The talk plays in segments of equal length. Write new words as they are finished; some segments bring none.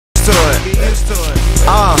to it.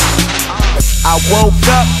 I woke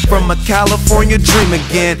up from a California dream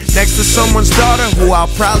again, next to someone's daughter who I'll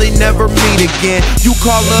probably never meet again. You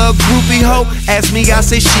call her a groupie hoe, ask me, I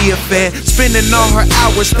say she a fan. Spending all her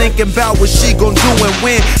hours thinking about what she gon' do and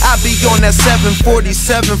when. I be on that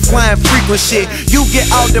 747 flying frequent shit. You get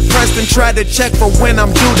all depressed and try to check for when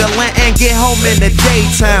I'm due to land and get home in the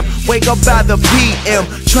daytime. Wake up by the PM,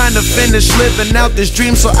 trying to finish living out this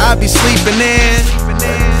dream so I be sleeping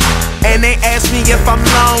in. And they ask me if I'm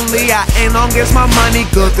lonely, I ain't long as my money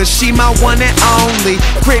good, cause she my one and only.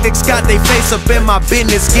 Critics got they face up in my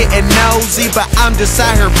business getting nosy, but I'm just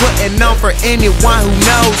out here putting on for anyone who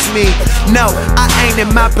knows me. No, I ain't in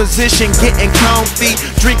my position getting comfy,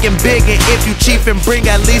 drinking big, and if you cheap and bring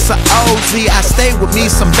at least a OZ. I stay with me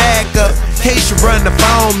some backup, case you run up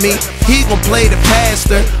on me. He gon' play the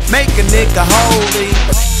pastor, make a nigga holy.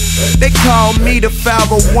 They call me the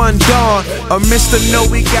 501 Dawn, or Mr. No,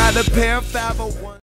 we got a pair of 501.